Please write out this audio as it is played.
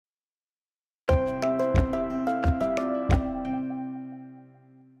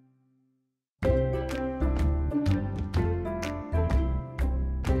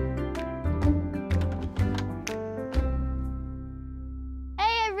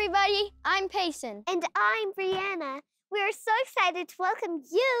everybody. I'm Payson. And I'm Brianna. We are so excited to welcome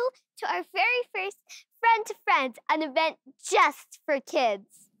you to our very first Friend to Friend, an event just for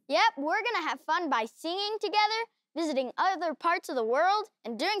kids. Yep, we're going to have fun by singing together, visiting other parts of the world,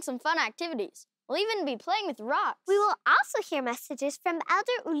 and doing some fun activities. We'll even be playing with rocks. We will also hear messages from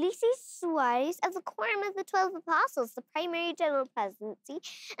Elder Ulisses Soares of the Quorum of the 12 Apostles, the Primary General Presidency,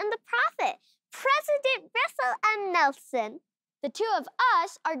 and the Prophet, President Russell M. Nelson. The two of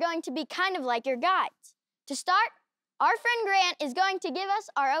us are going to be kind of like your guides. To start, our friend Grant is going to give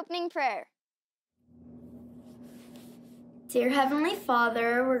us our opening prayer. Dear Heavenly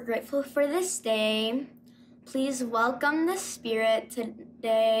Father, we're grateful for this day. Please welcome the Spirit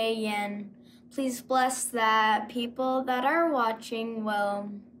today, and please bless that people that are watching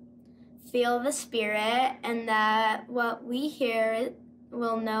will feel the Spirit, and that what we hear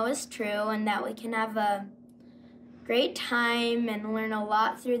will know is true, and that we can have a great time and learn a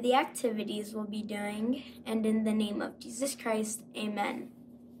lot through the activities we'll be doing. And in the name of Jesus Christ, amen.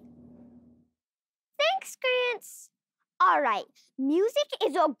 Thanks, Grant. All right, music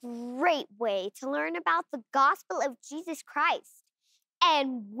is a great way to learn about the gospel of Jesus Christ.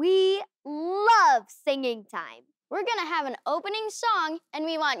 And we love singing time. We're going to have an opening song, and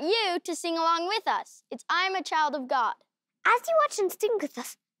we want you to sing along with us. It's I'm a Child of God. As you watch and sing with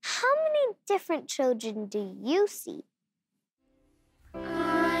us, how many different children do you see?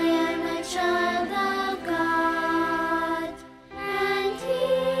 I am a child of God, and He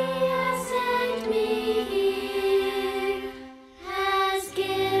has sent me here, has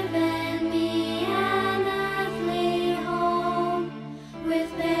given me an earthly home,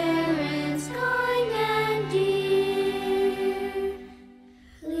 with parents kind and dear.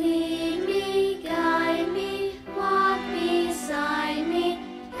 Lead me, guide me, walk beside me,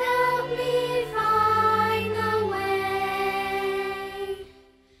 help me find the way.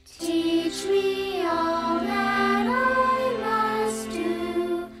 Teach me all that I must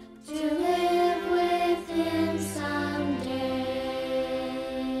do to live with Him someday.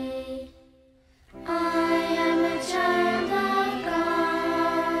 I am a child of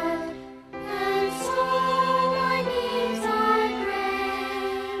God, and so my needs are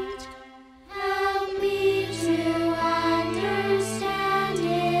great. Help me to understand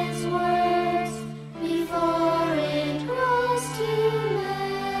His words before it grows too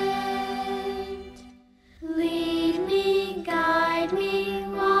late. Lead me, guide me,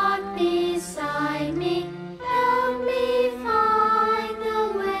 walk beside me, help me find the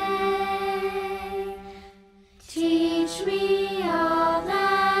way. Teach me all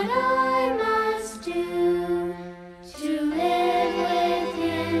that I must do to live with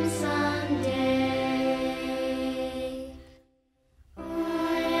Him someday. I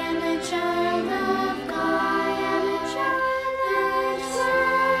am a child of God. I am a child of God.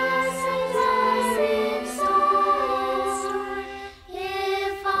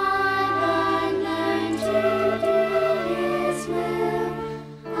 If I but learn to do His will,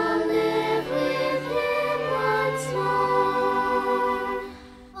 I'll live with Him once more.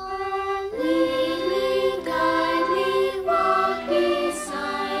 Oh, lead me, guide me, walk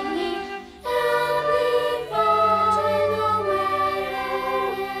beside me, help me find the way.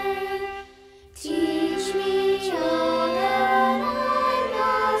 Teach me all that I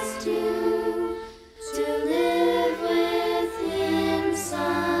must do to live with Him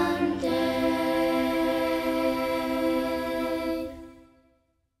someday.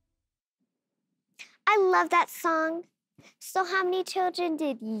 I love that song. So how many children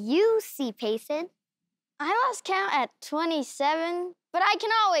did you see, Payson? I lost count at 27, but I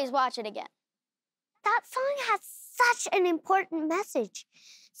can always watch it again. That song has such an important message.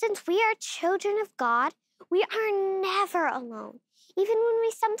 Since we are children of God, we are never alone, even when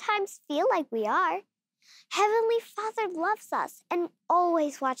we sometimes feel like we are. Heavenly Father loves us and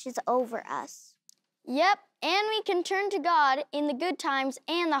always watches over us. Yep, and we can turn to God in the good times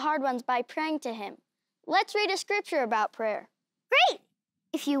and the hard ones by praying to Him. Let's read a scripture about prayer. Great!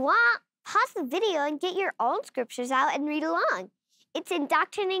 If you want, pause the video and get your own scriptures out and read along. It's in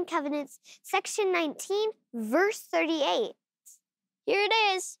Doctrine and Covenants, section 19, verse 38. Here it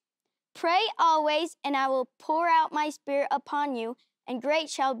is. Pray always, and I will pour out my Spirit upon you, and great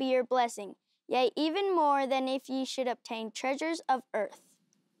shall be your blessing, yea, even more than if ye should obtain treasures of earth.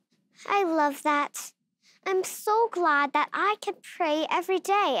 I love that. I'm so glad that I can pray every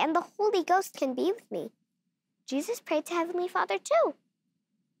day and the Holy Ghost can be with me. Jesus prayed to Heavenly Father too.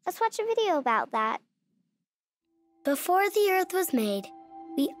 Let's watch a video about that. Before the earth was made,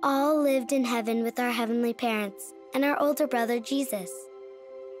 we all lived in heaven with our heavenly parents and our older brother, Jesus.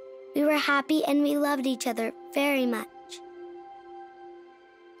 We were happy and we loved each other very much.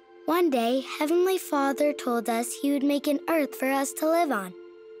 One day, Heavenly Father told us He would make an earth for us to live on.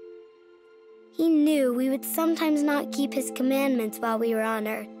 He knew we would sometimes not keep His commandments while we were on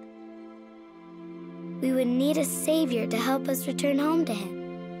earth. We would need a Savior to help us return home to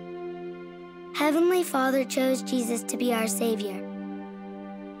Him. Heavenly Father chose Jesus to be our Savior.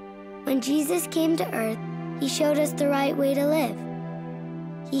 When Jesus came to earth, He showed us the right way to live.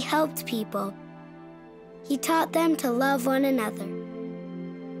 He helped people. He taught them to love one another.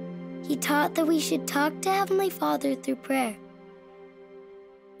 He taught that we should talk to Heavenly Father through prayer.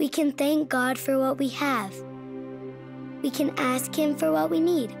 We can thank God for what we have. We can ask Him for what we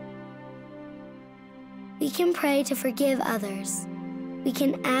need. We can pray to forgive others. We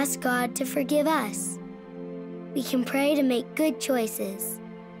can ask God to forgive us. We can pray to make good choices.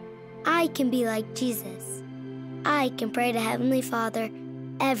 I can be like Jesus. I can pray to Heavenly Father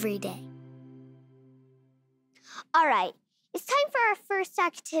every day. All right, it's time for our first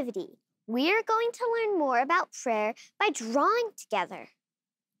activity. We're going to learn more about prayer by drawing together.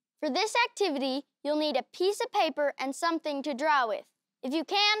 For this activity, you'll need a piece of paper and something to draw with. If you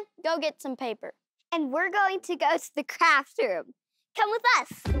can, go get some paper. And we're going to go to the craft room. Come with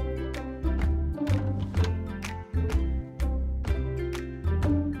us.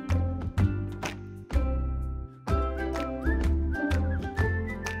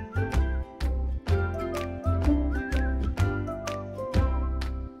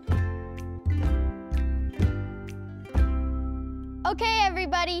 Okay,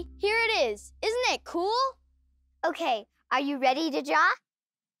 everybody, here it is. Isn't it cool? Okay, are you ready to draw?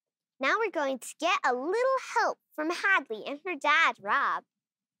 Now we're going to get a little help from Hadley and her dad, Rob.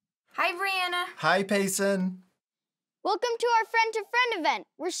 Hi, Brianna. Hi, Payson. Welcome to our friend-to-friend event.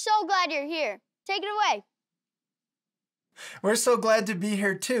 We're so glad you're here. Take it away. We're so glad to be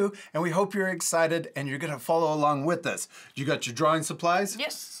here too, and we hope you're excited and you're going to follow along with us. You got your drawing supplies?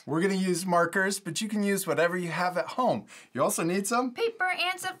 Yes. We're going to use markers, but you can use whatever you have at home. You also need some Paper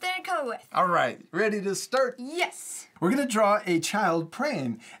and something to color with. All right, ready to start? Yes. We're going to draw a child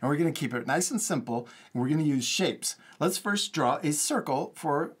praying, and we're going to keep it nice and simple, and we're going to use shapes. Let's first draw a circle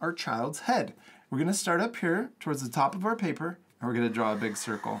for our child's head. We're going to start up here towards the top of our paper, and we're going to draw a big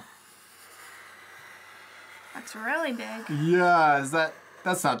circle. That's really big. Yeah,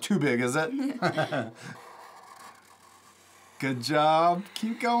 that's not too big, is it? Good job.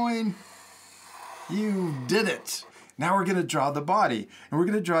 Keep going. You did it. Now we're going to draw the body. And we're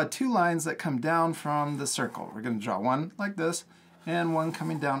going to draw 2 lines that come down from the circle. We're going to draw one like this and one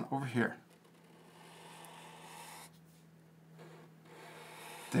coming down over here.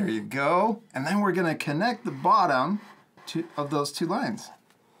 There you go. And then we're going to connect the bottom of those 2 lines.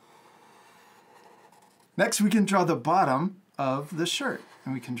 Next, we can draw the bottom of the shirt.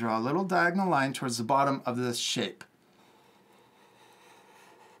 And we can draw a little diagonal line towards the bottom of this shape.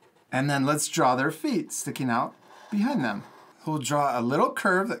 And then let's draw their feet sticking out behind them. We'll draw a little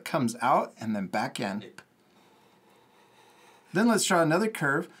curve that comes out and then back in. Then let's draw another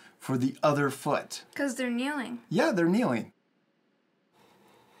curve for the other foot. Because they're kneeling. Yeah, they're kneeling.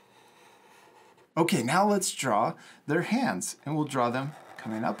 Okay, now let's draw their hands. And we'll draw them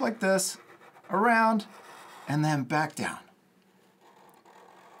coming up like this, around, and then back down.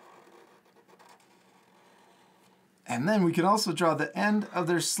 And then we can also draw the end of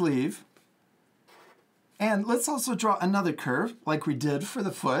their sleeve. And let's also draw another curve like we did for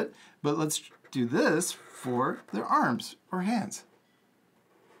the foot, but let's do this for their arms or hands.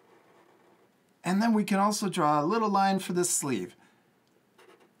 And then we can also draw a little line for the sleeve.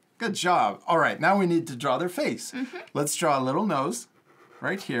 Good job. All right, now we need to draw their face. Let's draw a little nose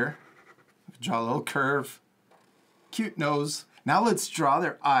right here. Draw a little curve. Cute nose. Now let's draw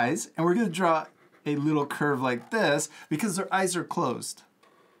their eyes, and we're going to draw a little curve like this because their eyes are closed.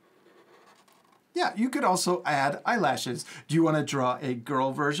 Yeah, you could also add eyelashes. Do you want to draw a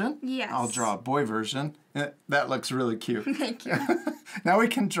girl version? Yes. I'll draw a boy version. That looks really cute. Thank you. Now we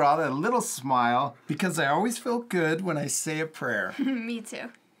can draw that little smile because I always feel good when I say a prayer. Me too.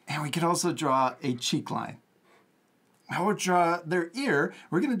 And we can also draw a cheek line. Now we'll draw their ear.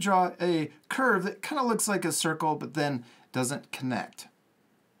 We're going to draw a curve that kind of looks like a circle but then doesn't connect.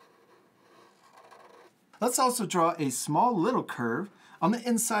 Let's also draw a small little curve on the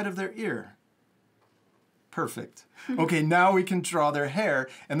inside of their ear. Perfect. Okay, now we can draw their hair,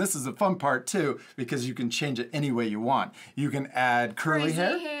 and this is the fun part too, because you can change it any way you want. You can add curly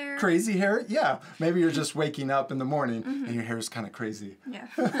hair. Crazy hair, yeah. Maybe you're just waking up in the morning and your hair is kind of crazy. Yeah.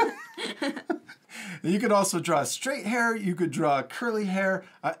 You could also draw straight hair. You could draw curly hair.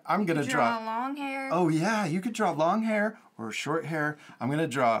 I'm going to draw long hair. Oh yeah, you could draw long hair or short hair. I'm going to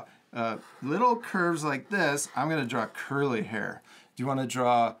draw little curves like this. I'm going to draw curly hair. Do you want to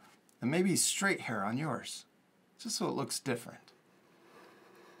draw and maybe straight hair on yours, just so it looks different.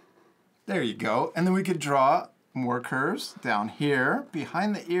 There you go. And then we could draw more curves down here,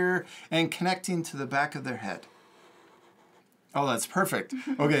 behind the ear, and connecting to the back of their head. Oh, that's perfect.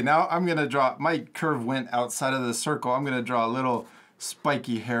 Okay, now I'm gonna draw, my curve went outside of the circle. I'm gonna draw a little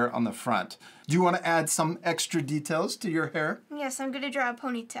spiky hair on the front. Do you want to add some extra details to your hair? Yes, I'm going to draw a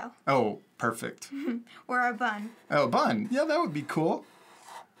ponytail. Oh, perfect. Or a bun. Oh, a bun. Yeah, that would be cool.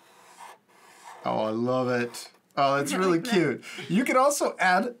 Oh, I love it. Oh, that's really cute. You could also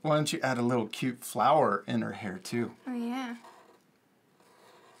add, why don't you add a little cute flower in her hair too? Oh, yeah.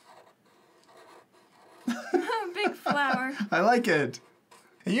 Big flower. I like it.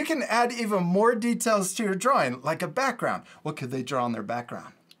 You can add even more details to your drawing, like a background. What could they draw on their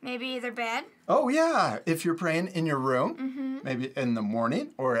background? Maybe their bed. Oh, yeah. If you're praying in your room, maybe in the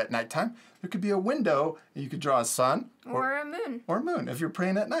morning or at nighttime, there could be a window. You could draw a sun. Or a moon. Or a moon if you're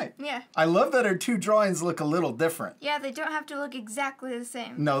praying at night. Yeah. I love that our two drawings look a little different. Yeah, they don't have to look exactly the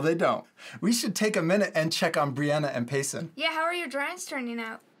same. No, they don't. We should take a minute and check on Brianna and Payson. Yeah, how are your drawings turning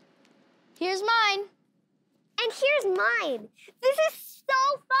out? Here's mine. And here's mine. This is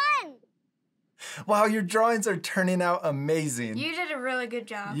so fun. Wow, your drawings are turning out amazing. You did a really good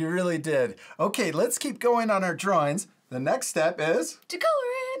job. You really did. Okay, let's keep going on our drawings. The next step is... To color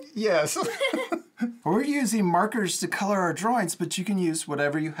it. Yes. We're using markers to color our drawings, but you can use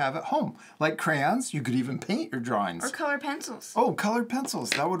whatever you have at home. Like crayons, you could even paint your drawings. Or color pencils. Oh, colored pencils.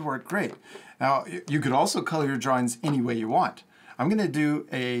 That would work great. Now, you could also color your drawings any way you want. I'm going to do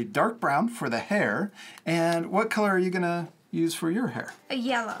a dark brown for the hair. And what color are you going to use for your hair? A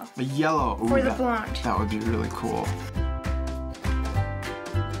yellow. A yellow. Ooh, For the blonde. That would be really cool.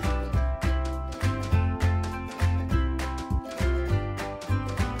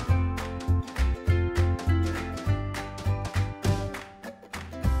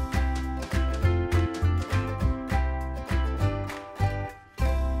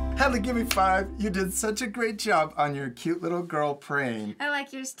 Hadley, give me 5. You did such a great job on your cute little girl praying. I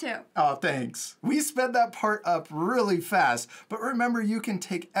like yours too. Oh, thanks. We sped that part up really fast, but remember you can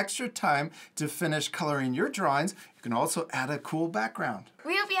take extra time to finish coloring your drawings. You can also add a cool background.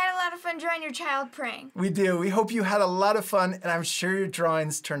 We hope you had a lot of fun drawing your child praying. We do. We hope you had a lot of fun, and I'm sure your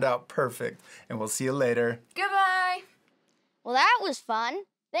drawings turned out perfect. And we'll see you later. Goodbye. Well, that was fun.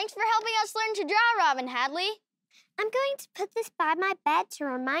 Thanks for helping us learn to draw, Robin Hadley. I'm going to put this by my bed to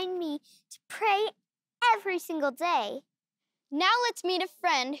remind me to pray every single day. Now let's meet a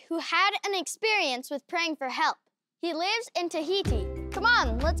friend who had an experience with praying for help. He lives in Tahiti. Come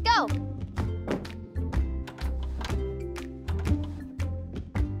on, let's go.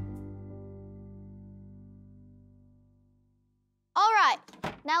 All right,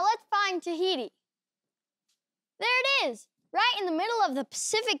 now let's find Tahiti. There it is, right in the middle of the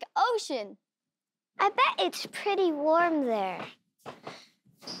Pacific Ocean. I bet it's pretty warm there.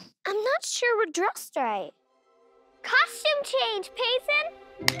 I'm not sure we're dressed right. Costume change, Payson!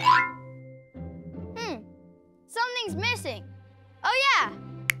 Something's missing. Oh, yeah.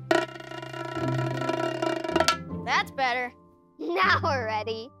 That's better. Now we're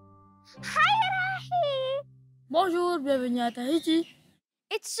ready. Hi, Rahi! Bonjour, bienvenue à Tahiti.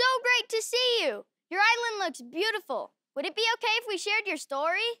 It's so great to see you. Your island looks beautiful. Would it be okay if we shared your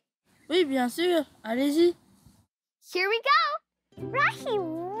story? Oui, bien sûr. Allez-y. Here we go. Rahi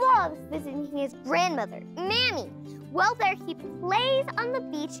loves visiting his grandmother, Mammy. While there, he plays on the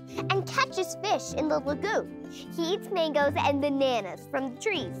beach and catches fish in the lagoon. He eats mangoes and bananas from the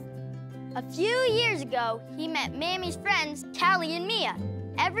trees. A few years ago, he met Mammy's friends, Callie and Mia.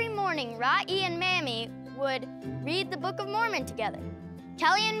 Every morning, Ra'i and Mammy would read the Book of Mormon together.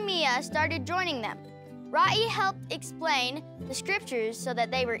 Callie and Mia started joining them. Ra'i helped explain the scriptures so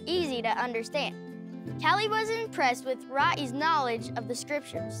that they were easy to understand. Callie was impressed with Ra'i's knowledge of the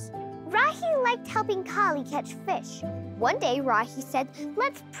scriptures. Rahi liked helping Kali catch fish. One day, Rahi said,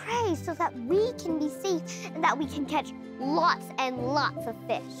 let's pray so that we can be safe and that we can catch lots and lots of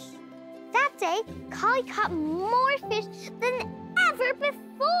fish. That day, Kali caught more fish than ever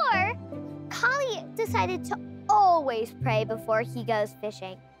before. Kali decided to always pray before he goes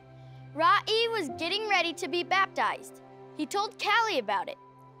fishing. Ra'i was getting ready to be baptized. He told Callie about it.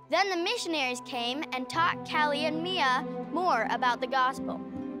 Then the missionaries came and taught Callie and Mia more about the gospel.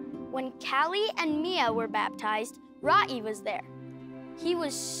 When Callie and Mia were baptized, Ra'i was there. He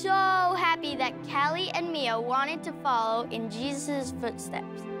was so happy that Callie and Mia wanted to follow in Jesus'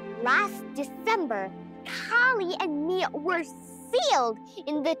 footsteps. Last December, Kali and Mia were sealed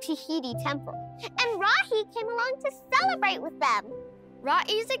in the Tahiti temple, and Rahi came along to celebrate with them.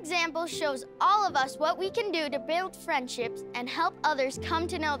 Ra'i's example shows all of us what we can do to build friendships and help others come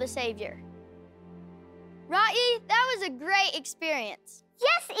to know the Savior. Ra'i, that was a great experience.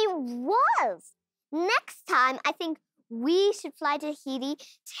 Yes, it was. Next time, I think we should fly to Tahiti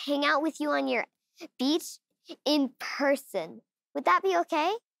to hang out with you on your beach in person. Would that be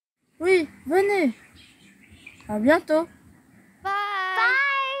okay? Oui, venez. À bientôt. Bye.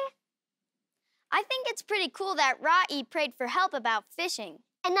 Bye. I think it's pretty cool that Ra'i prayed for help about fishing.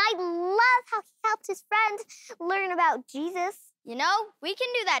 And I love how he helped his friends learn about Jesus. You know, we can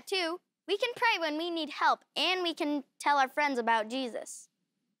do that too. We can pray when we need help, and we can tell our friends about Jesus.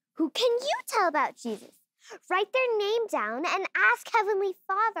 Who can you tell about Jesus? Write their name down and ask Heavenly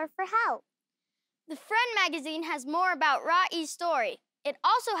Father for help. The Friend magazine has more about Ra'i's story. It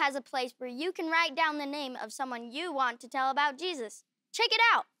also has a place where you can write down the name of someone you want to tell about Jesus. Check it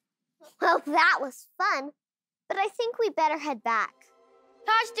out. Well, that was fun, but I think we better head back.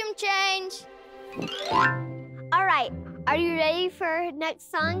 Costume change. All right, are you ready for our next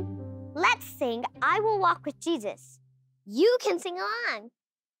song? Let's sing I Will Walk with Jesus. You can sing along.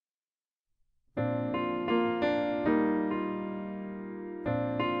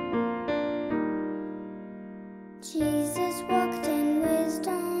 Jesus walked in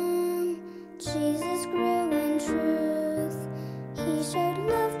wisdom, Jesus grew in truth. He showed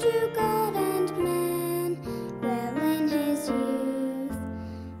love to God and man, well in his youth.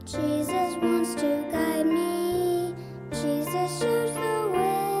 Jesus wants to guide me, Jesus shows the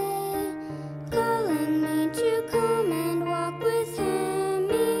way, calling me to come and walk with him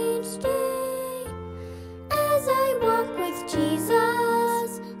each day. As I walk with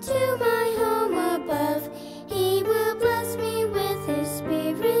Jesus to my home above, he will bless me with his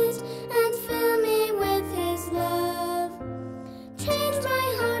spirit and fill me with his love. Change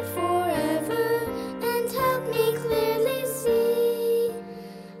my heart forever and help me clearly see.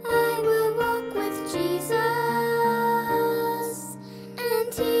 I will walk with Jesus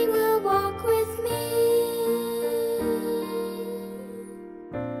and he will walk with me.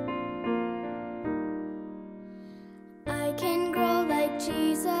 I can grow like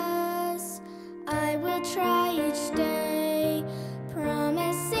Jesus. I will try each day,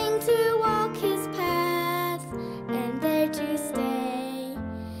 promising to walk his path and there to stay.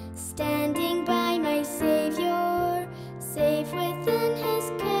 Standing by my Savior, safe within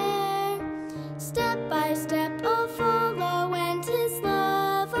his care. Step by step I'll follow and his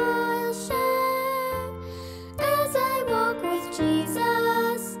love I'll share. As I walk with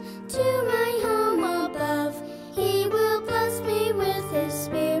Jesus to my home above, he will bless me with his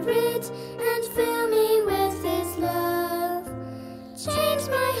spirit and fill me with his love. Change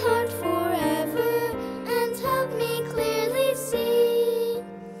my heart forever and help me clearly see.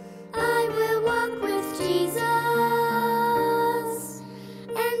 I will walk with Jesus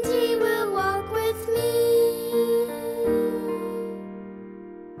and he will walk with me.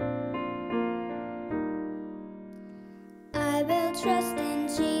 I will trust in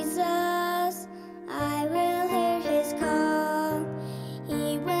Jesus, I will hear his call.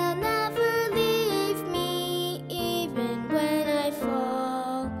 He will never leave me, even when I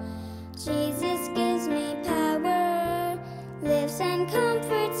fall. Jesus gives me power, lives and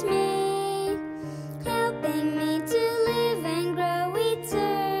comforts me, helping me to live and grow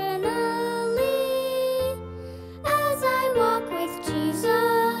eternally. As I walk with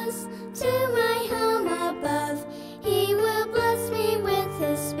Jesus to my home above, he will bless me with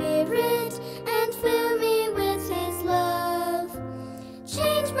his spirit and fill me with his love.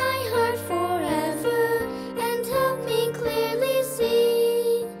 Change my heart forever and help me clearly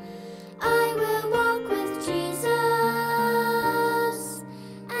see. I will walk with Jesus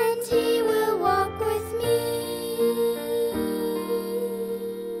and he will walk with me.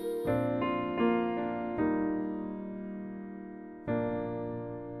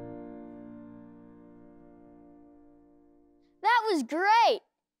 That was great.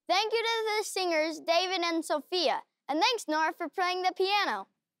 Thank you to the singers, David and Sophia. And thanks, Nora, for playing the piano.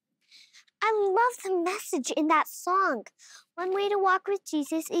 I love the message in that song. One way to walk with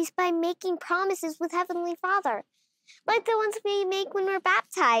Jesus is by making promises with Heavenly Father, like the ones we make when we're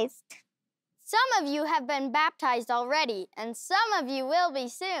baptized. Some of you have been baptized already, and some of you will be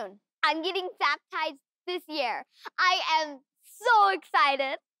soon. I'm getting baptized this year. I am so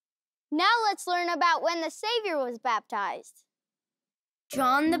excited. Now let's learn about when the Savior was baptized.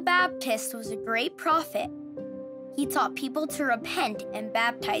 John the Baptist was a great prophet. He taught people to repent and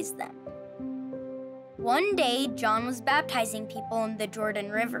baptize them. One day, John was baptizing people in the Jordan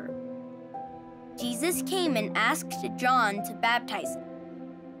River. Jesus came and asked John to baptize him.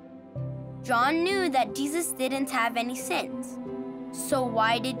 John knew that Jesus didn't have any sins. So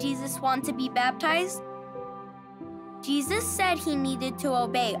why did Jesus want to be baptized? Jesus said he needed to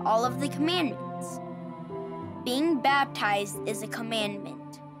obey all of the commandments. Being baptized is a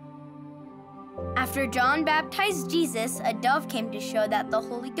commandment. After John baptized Jesus, a dove came to show that the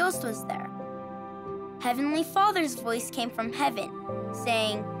Holy Ghost was there. Heavenly Father's voice came from heaven,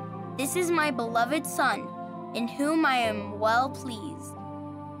 saying, "This is my beloved Son, in whom I am well pleased."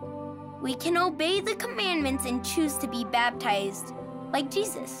 We can obey the commandments and choose to be baptized, like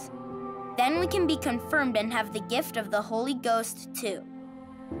Jesus. Then we can be confirmed and have the gift of the Holy Ghost too.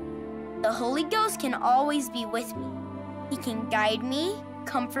 The Holy Ghost can always be with me. He can guide me,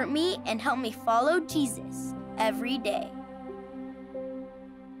 comfort me, and help me follow Jesus every day.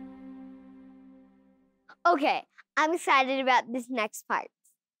 Okay, I'm excited about this next part.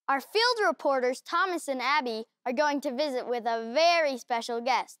 Our field reporters, Thomas and Abby, are going to visit with a very special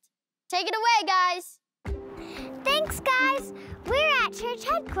guest. Take it away, guys. Thanks, guys. We're at church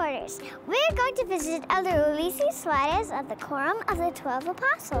headquarters. We're going to visit Elder Ulisses Soares of the Quorum of the 12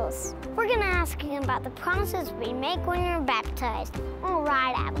 Apostles. We're going to ask him about the promises we make when we're baptized. All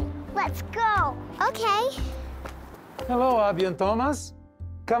right, Abby, let's go. Okay. Hello, Abby and Thomas.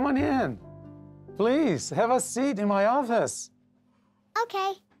 Come on in. Please, have a seat in my office.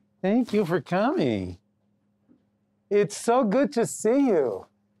 Okay. Thank you for coming. It's so good to see you.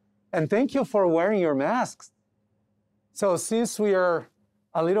 And thank you for wearing your masks. So since we are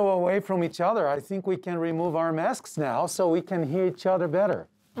a little away from each other, I think we can remove our masks now so we can hear each other better.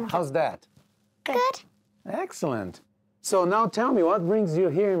 How's that? Good. Excellent. So now tell me, what brings you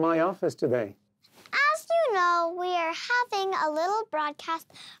here in my office today? As you know, we are having a little broadcast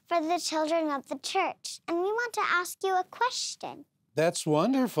for the children of the church, and we want to ask you a question. That's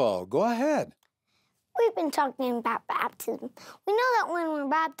wonderful. Go ahead. We've been talking about baptism. We know that when we're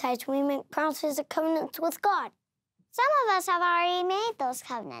baptized, we make promises or covenants with God. Some of us have already made those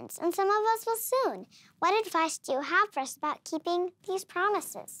covenants, and some of us will soon. What advice do you have for us about keeping these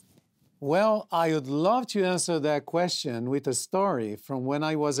promises? Well, I would love to answer that question with a story from when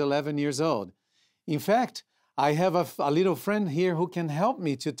I was 11 years old. In fact, I have a little friend here who can help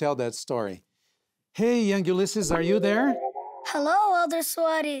me to tell that story. Hey, young Ulisses, are you there? Hello, Elder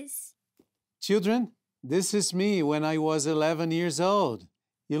Soares. Children, this is me when I was 11 years old.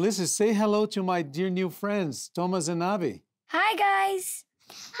 Ulisses, say hello to my dear new friends, Thomas and Abby. Hi, guys.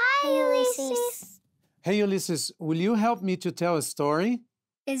 Hi, Ulysses. Hey, Ulisses, will you help me to tell a story?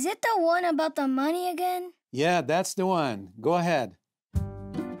 Is it the one about the money again? Yeah, that's the one. Go ahead.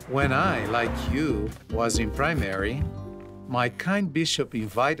 When I, like you, was in primary, my kind bishop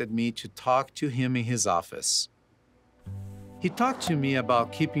invited me to talk to him in his office. He talked to me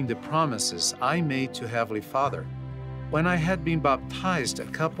about keeping the promises I made to Heavenly Father when I had been baptized a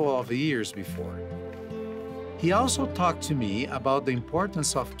couple of years before. He also talked to me about the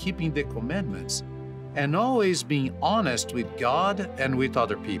importance of keeping the commandments and always being honest with God and with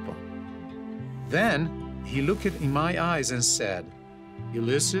other people. Then he looked in my eyes and said,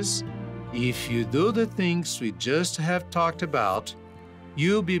 "Ulisses, if you do the things we just have talked about,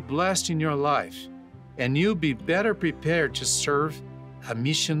 you'll be blessed in your life, and you'll be better prepared to serve a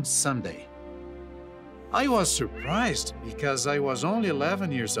mission someday." I was surprised because I was only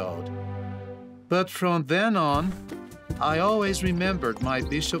 11 years old. But from then on, I always remembered my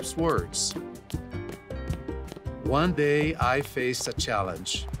bishop's words. One day, I faced a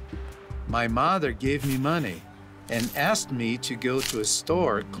challenge. My mother gave me money and asked me to go to a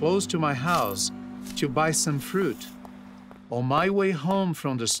store close to my house to buy some fruit. On my way home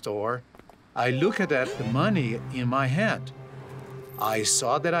from the store, I looked at the money in my hand. I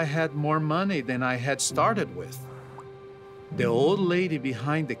saw that I had more money than I had started with. The old lady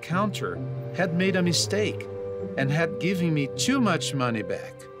behind the counter had made a mistake and had given me too much money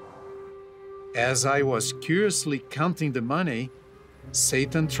back. As I was curiously counting the money,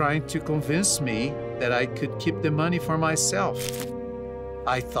 Satan tried to convince me that I could keep the money for myself.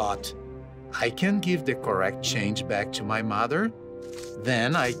 I thought, I can give the correct change back to my mother,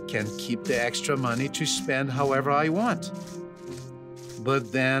 then I can keep the extra money to spend however I want.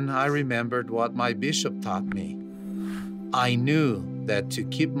 But then I remembered what my bishop taught me. I knew that to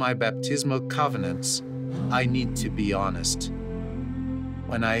keep my baptismal covenants, I need to be honest.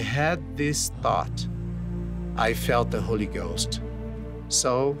 When I had this thought, I felt the Holy Ghost.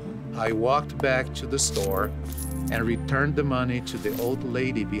 So I walked back to the store and returned the money to the old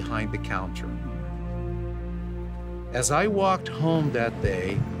lady behind the counter. As I walked home that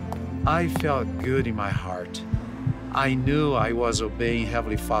day, I felt good in my heart. I knew I was obeying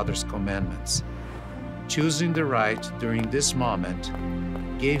Heavenly Father's commandments, choosing the right during this moment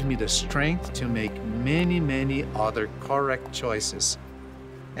gave me the strength to make many, many other correct choices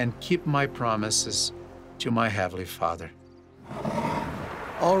and keep my promises to my Heavenly Father.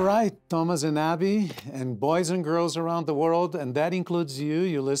 All right, Thomas and Abby, and boys and girls around the world, and that includes you,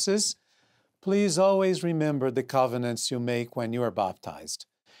 Ulysses, please always remember the covenants you make when you are baptized.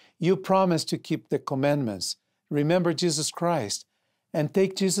 You promise to keep the commandments, remember Jesus Christ, and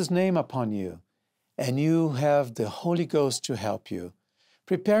take Jesus' name upon you. And you have the Holy Ghost to help you.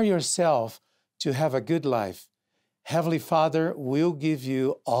 Prepare yourself to have a good life. Heavenly Father will give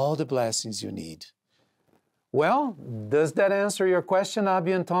you all the blessings you need. Well, does that answer your question,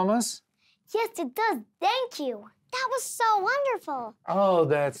 Abby and Thomas? Yes, it does. Thank you. That was so wonderful. Oh,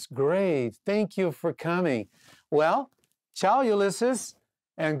 that's great. Thank you for coming. Well, ciao, Ulysses,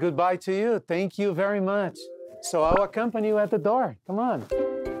 and goodbye to you. Thank you very much. So I'll accompany you at the door. Come on.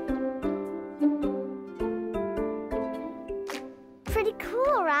 Pretty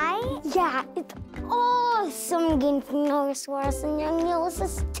cool, right? Yeah, it's awesome getting to know Soares and young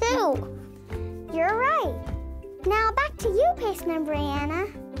Ulysses, too. You're right. Now back to you, Paceman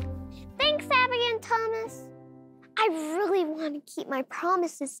Brianna. Thanks, Abby and Thomas. I really want to keep my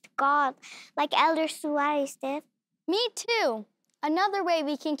promises to God, like Elder Soares did. Me too. Another way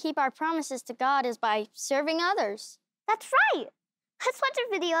we can keep our promises to God is by serving others. That's right. Let's watch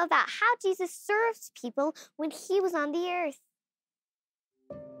a video about how Jesus served people when he was on the earth.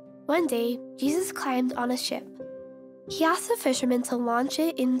 One day, Jesus climbed on a ship. He asked the fishermen to launch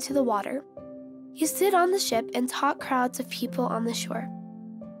it into the water. He stood on the ship and taught crowds of people on the shore.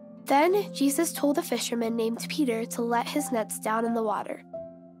 Then Jesus told a fisherman named Peter to let his nets down in the water.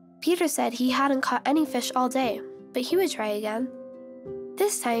 Peter said he hadn't caught any fish all day, but he would try again.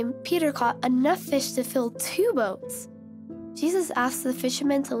 This time, Peter caught enough fish to fill 2 boats. Jesus asked the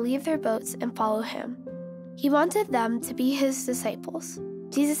fishermen to leave their boats and follow him. He wanted them to be his disciples.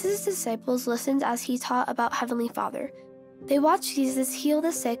 Jesus' disciples listened as he taught about Heavenly Father. They watched Jesus heal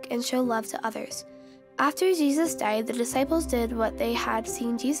the sick and show love to others. After Jesus died, the disciples did what they had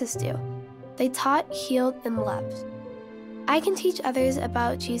seen Jesus do. They taught, healed, and loved. I can teach others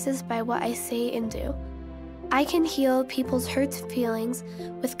about Jesus by what I say and do. I can heal people's hurt feelings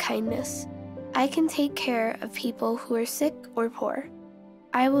with kindness. I can take care of people who are sick or poor.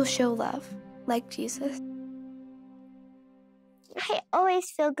 I will show love, like Jesus. I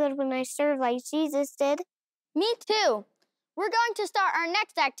always feel good when I serve like Jesus did. Me too. We're going to start our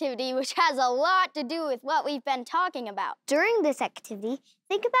next activity, which has a lot to do with what we've been talking about. During this activity,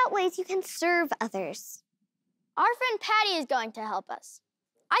 think about ways you can serve others. Our friend Patty is going to help us.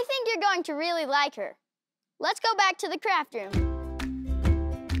 I think you're going to really like her. Let's go back to the craft room.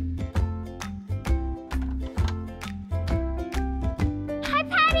 Hi,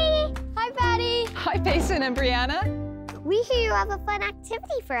 Patty! Hi, Patty! Hi, Payson and Brianna. We hear you have a fun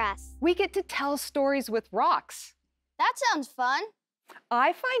activity for us. We get to tell stories with rocks. That sounds fun.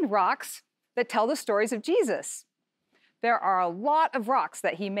 I find rocks that tell the stories of Jesus. There are a lot of rocks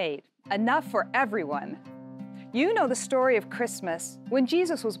that he made, enough for everyone. You know the story of Christmas, when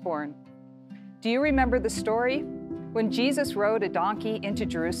Jesus was born. Do you remember the story when Jesus rode a donkey into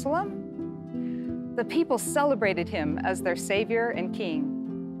Jerusalem? The people celebrated him as their Savior and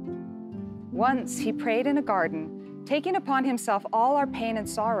King. Once he prayed in a garden, taking upon himself all our pain and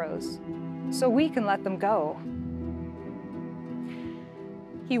sorrows, so we can let them go.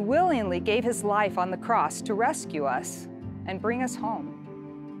 He willingly gave his life on the cross to rescue us and bring us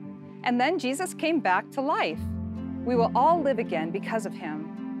home. And then Jesus came back to life. We will all live again because of him.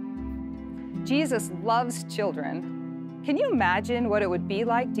 Jesus loves children. Can you imagine what it would be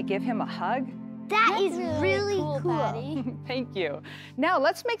like to give him a hug? That is really cool. Patty. Thank you. Now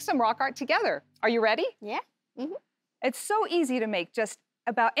let's make some rock art together. Are you ready? Yeah. Mm-hmm. It's so easy to make just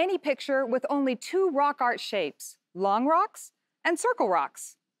about any picture with only 2 rock art shapes, long rocks and circle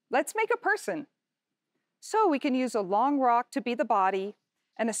rocks. Let's make a person. So we can use a long rock to be the body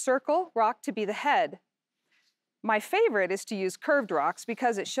and a circle rock to be the head. My favorite is to use curved rocks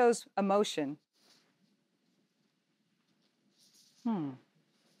because it shows emotion.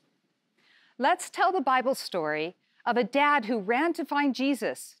 Let's tell the Bible story of a dad who ran to find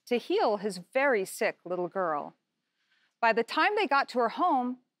Jesus to heal his very sick little girl. By the time they got to her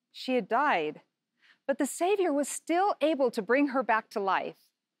home, she had died, but the Savior was still able to bring her back to life.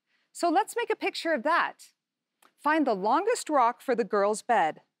 So let's make a picture of that. Find the longest rock for the girl's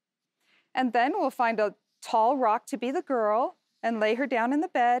bed. And then we'll find a tall rock to be the girl and lay her down in the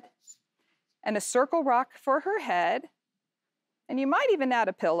bed, and a circle rock for her head. And you might even add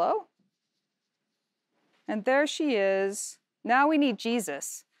a pillow. And there she is. Now we need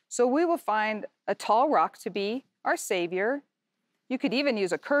Jesus. So we will find a tall rock to be our Savior. You could even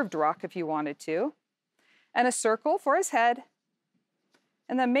use a curved rock if you wanted to. And a circle for his head.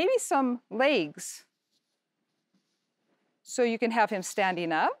 And then maybe some legs. So you can have him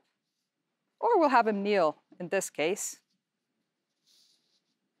standing up, or we'll have him kneel in this case.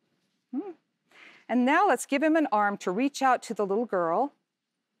 And now let's give him an arm to reach out to the little girl.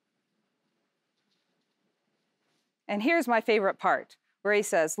 And here's my favorite part, where he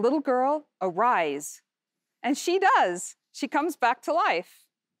says, "Little girl, arise." And she does. She comes back to life.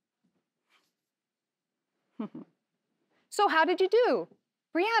 So how did you do?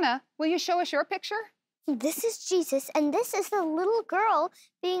 Brianna, will you show us your picture? This is Jesus, and this is the little girl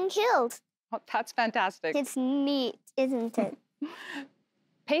being healed. Oh, that's fantastic. It's neat, isn't it?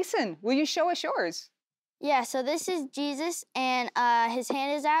 Payson, will you show us yours? Yeah, so this is Jesus, and his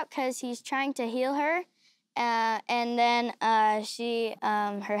hand is out because he's trying to heal her. And then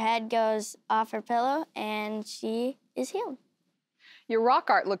her head goes off her pillow, and she is healed. Your rock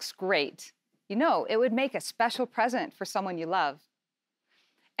art looks great. You know, it would make a special present for someone you love.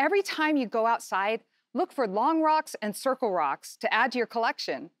 Every time you go outside, look for long rocks and circle rocks to add to your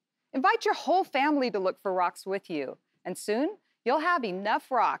collection. Invite your whole family to look for rocks with you, and soon you'll have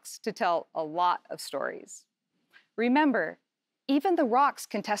enough rocks to tell a lot of stories. Remember, even the rocks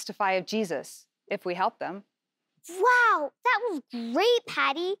can testify of Jesus if we help them. Wow, that was great,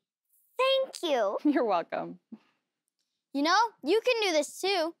 Patty. Thank you. You're welcome. You know, you can do this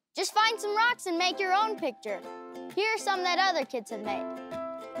too. Just find some rocks and make your own picture. Here are some that other kids have made.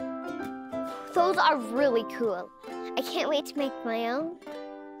 Those are really cool. I can't wait to make my own.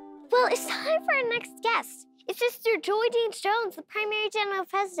 Well, it's time for our next guest. It's Sister Joy Dean Jones, the Primary General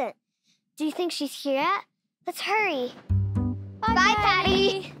President. Do you think she's here yet? Let's hurry. Bye,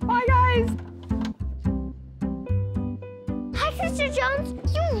 Patty. Bye, guys. Hi, Sister Jones.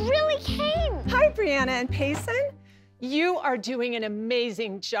 You really came. Hi, Brianna and Payson. You are doing an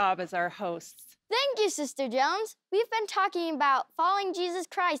amazing job as our hosts. Thank you, Sister Jones. We've been talking about following Jesus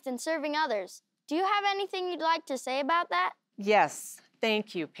Christ and serving others. Do you have anything you'd like to say about that? Yes,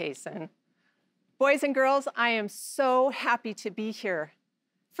 thank you, Payson. Boys and girls, I am so happy to be here.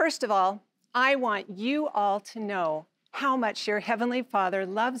 First of all, I want you all to know how much your Heavenly Father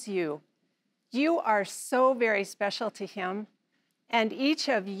loves you. You are so very special to Him, and each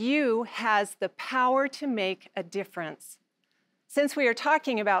of you has the power to make a difference. Since we are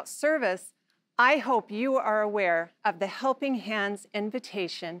talking about service, I hope you are aware of the Helping Hands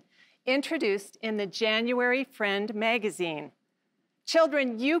invitation introduced in the January Friend magazine.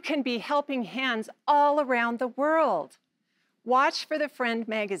 Children, you can be helping hands all around the world. Watch for the Friend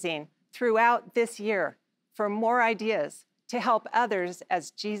magazine throughout this year for more ideas to help others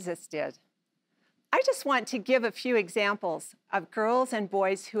as Jesus did. I just want to give a few examples of girls and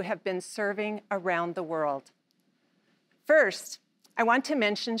boys who have been serving around the world. First, I want to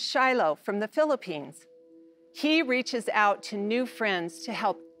mention Shiloh from the Philippines. He reaches out to new friends to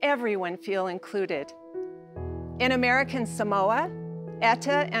help everyone feel included. In American Samoa,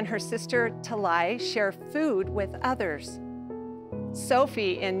 Etta and her sister Talai share food with others.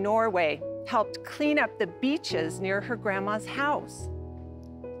 Sophie in Norway helped clean up the beaches near her grandma's house.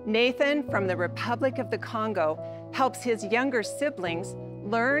 Nathan from the Republic of the Congo helps his younger siblings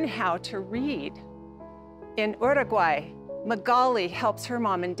learn how to read. In Uruguay, Magali helps her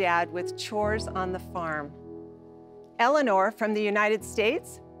mom and dad with chores on the farm. Eleanor from the United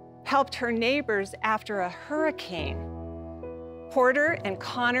States helped her neighbors after a hurricane. Porter and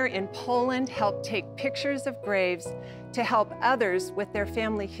Connor in Poland helped take pictures of graves to help others with their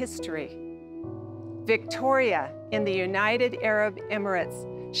family history. Victoria in the United Arab Emirates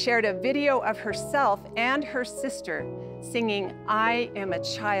shared a video of herself and her sister singing "I Am a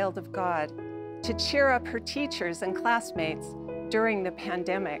Child of God" to cheer up her teachers and classmates during the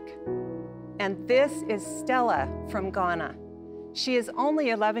pandemic. And this is Stella from Ghana. She is only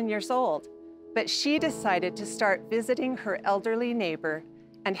 11 years old, but she decided to start visiting her elderly neighbor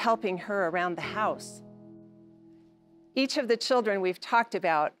and helping her around the house. Each of the children we've talked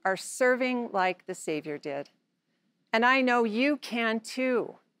about are serving like the Savior did. And I know you can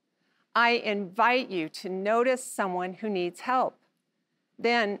too. I invite you to notice someone who needs help.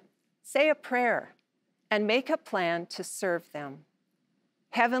 Then say a prayer and make a plan to serve them.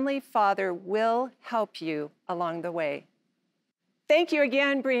 Heavenly Father will help you along the way. Thank you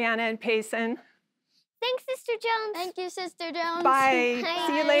again, Brianna and Payson. Thanks, Sister Jones. Thank you, Sister Jones. Bye. Bye.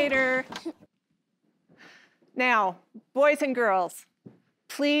 See you later. Now, boys and girls,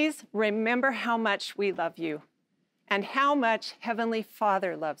 please remember how much we love you and how much Heavenly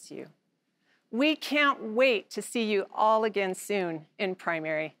Father loves you. We can't wait to see you all again soon in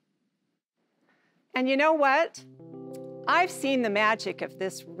primary. And you know what? I've seen the magic of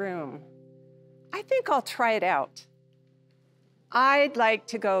this room. I think I'll try it out. I'd like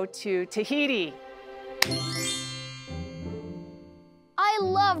to go to Tahiti. I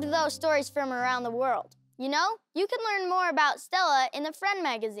loved those stories from around the world. You know, you can learn more about Stella in the Friend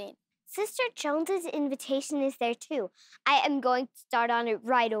magazine. Sister Jones's invitation is there too. I am going to start on it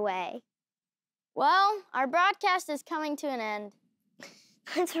right away. Well, our broadcast is coming to an end.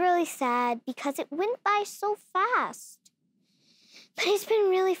 It's really sad because it went by so fast. But it's been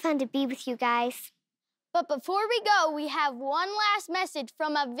really fun to be with you guys. But before we go, we have one last message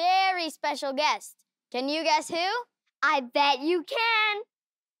from a very special guest. Can you guess who? I bet you can.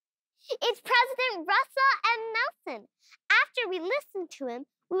 It's President Russell M. Nelson. After we listen to him,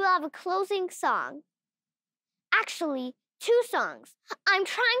 we will have a closing song. Actually, 2 songs. I'm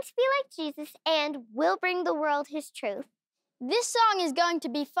Trying to Be Like Jesus and We'll Bring the World His Truth. This song is going to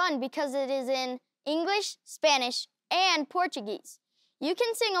be fun because it is in English, Spanish, and Portuguese. You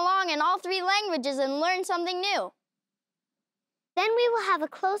can sing along in all 3 languages and learn something new. Then we will have a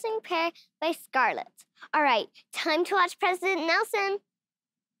closing prayer by Scarlett. All right, time to watch President Nelson.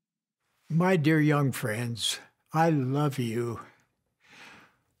 My dear young friends, I love you.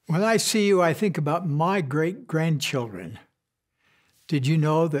 When I see you, I think about my great-grandchildren. Did you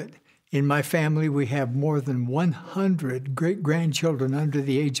know that in my family we have more than 100 great-grandchildren under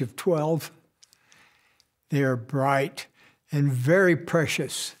the age of 12? They are bright and very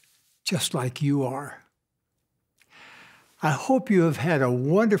precious, just like you are. I hope you have had a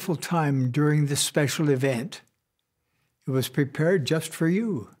wonderful time during this special event. It was prepared just for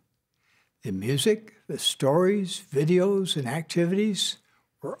you. The music, the stories, videos, and activities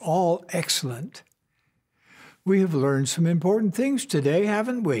were all excellent. We have learned some important things today,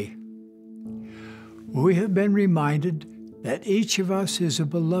 haven't we? We have been reminded that each of us is a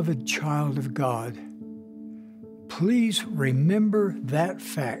beloved child of God. Please remember that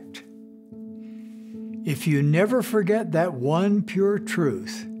fact. If you never forget that one pure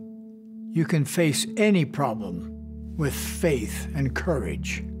truth, you can face any problem with faith and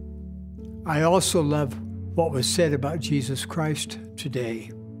courage. I also love what was said about Jesus Christ today.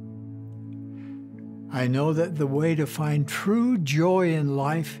 I know that the way to find true joy in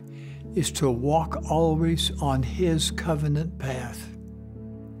life is to walk always on His covenant path.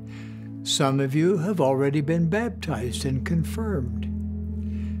 Some of you have already been baptized and confirmed.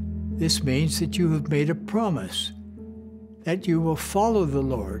 This means that you have made a promise that you will follow the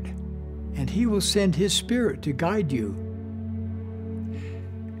Lord, and He will send His Spirit to guide you.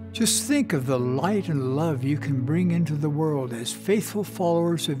 Just think of the light and love you can bring into the world as faithful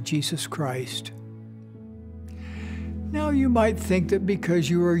followers of Jesus Christ. Now you might think that because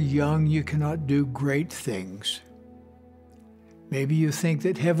you are young, you cannot do great things. Maybe you think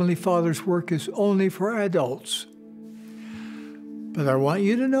that Heavenly Father's work is only for adults. But I want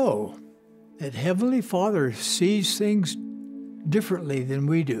you to know that Heavenly Father sees things differently than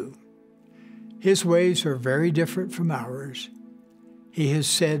we do. His ways are very different from ours. He has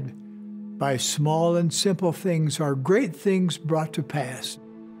said, by small and simple things are great things brought to pass.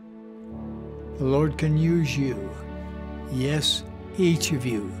 The Lord can use you, yes, each of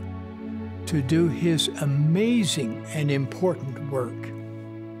you, to do His amazing and important work.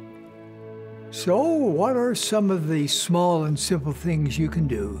 So, what are some of the small and simple things you can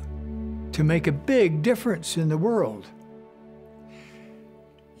do to make a big difference in the world?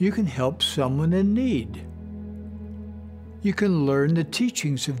 You can help someone in need. You can learn the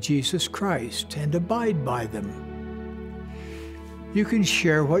teachings of Jesus Christ and abide by them. You can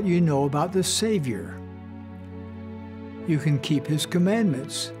share what you know about the Savior. You can keep His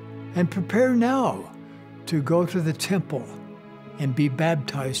commandments and prepare now to go to the temple and be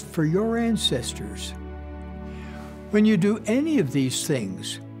baptized for your ancestors. When you do any of these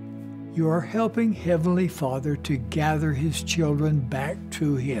things, you are helping Heavenly Father to gather His children back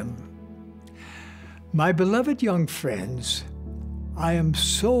to Him. My beloved young friends, I am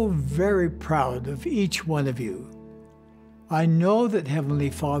so very proud of each one of you. I know that Heavenly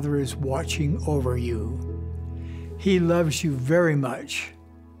Father is watching over you. He loves you very much,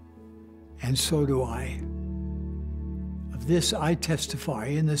 and so do I. Of this I testify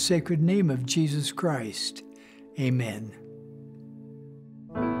in the sacred name of Jesus Christ. Amen.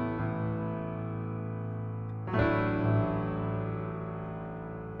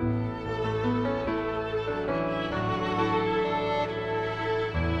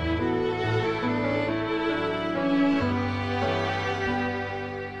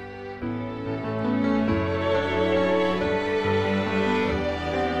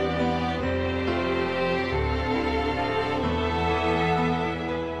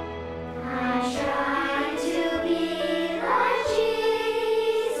 I try to be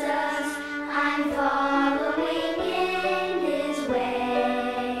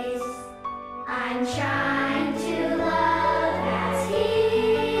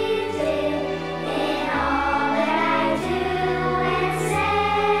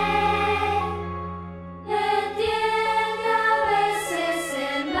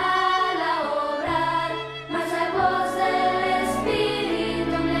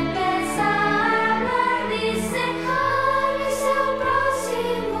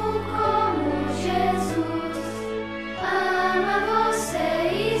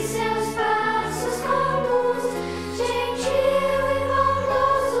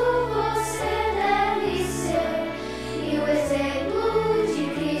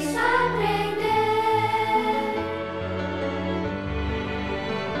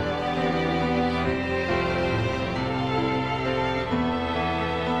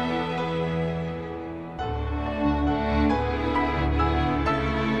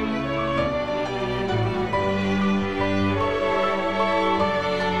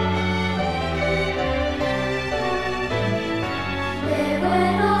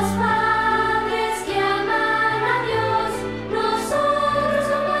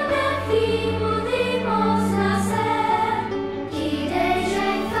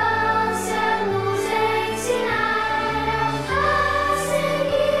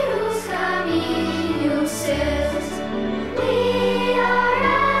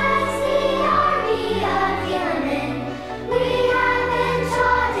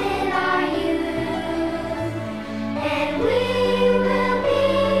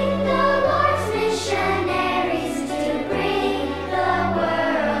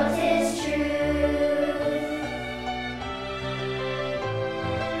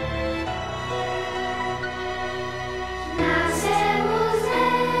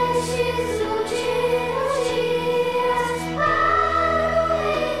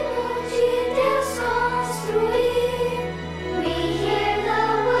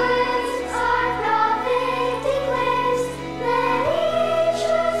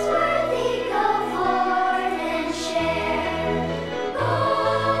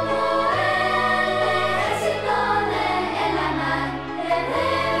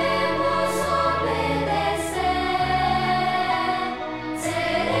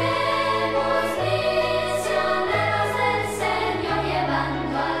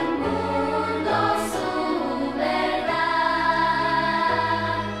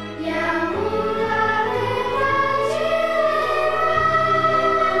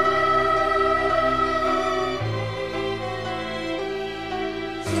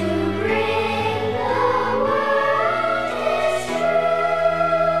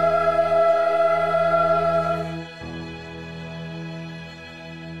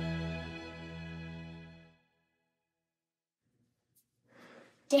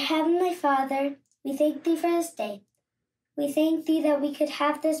Dear Heavenly Father, we thank Thee for this day. We thank Thee that we could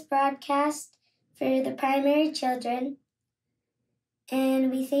have this broadcast for the primary children. And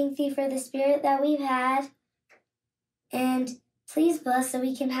we thank Thee for the Spirit that we've had. And please bless that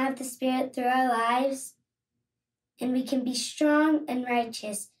we can have the Spirit through our lives. And we can be strong and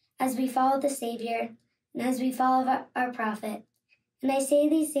righteous as we follow the Savior and as we follow our prophet. And I say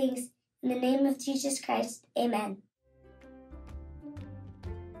these things in the name of Jesus Christ. Amen.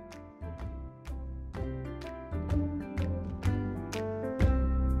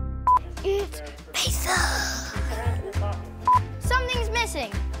 It's pizza. Something's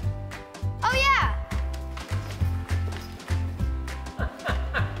missing. Oh, yeah.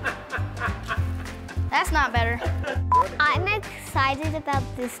 That's not better. I'm excited about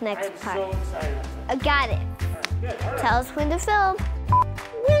this next part. So excited. I got it. Tell us when to film.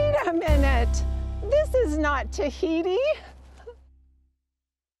 Wait a minute. This is not Tahiti.